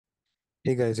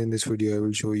Hey guys, in this video I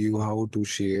will show you how to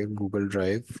share Google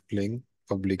Drive link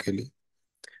publicly.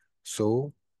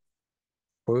 So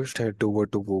first head over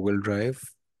to Google Drive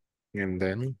and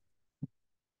then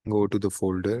go to the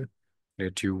folder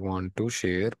that you want to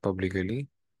share publicly.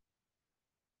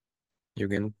 You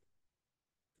can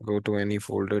go to any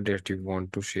folder that you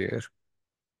want to share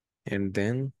and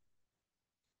then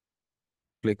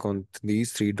click on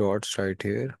these three dots right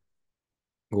here.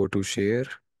 Go to share,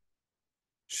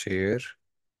 share,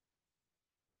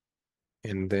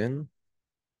 and then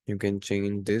you can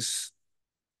change this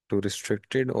to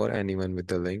restricted or anyone with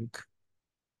the link.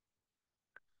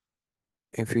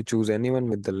 If you choose anyone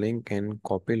with the link and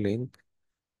copy link,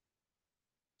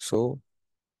 so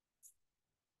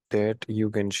that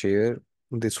you can share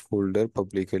this folder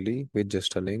publicly with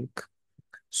just a link.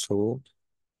 So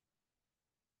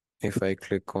if I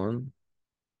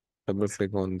double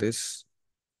click on this,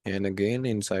 and again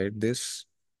inside this,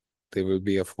 there will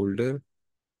be a folder.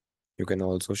 You can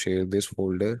also share this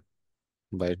folder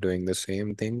by doing the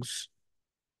same things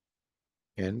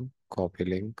and copy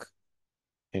link,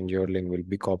 and your link will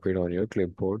be copied on your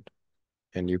clipboard.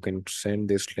 And you can send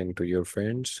this link to your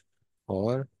friends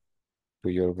or to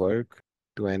your work,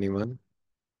 to anyone,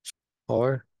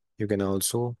 or you can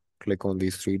also click on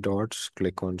these three dots,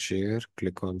 click on share,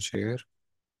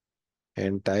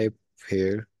 and type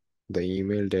here the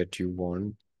email that you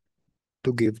want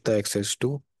to give the access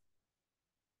to.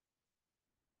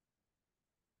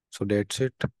 So that's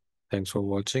it. Thanks for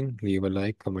watching. Leave a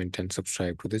like, comment, and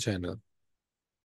subscribe to the channel.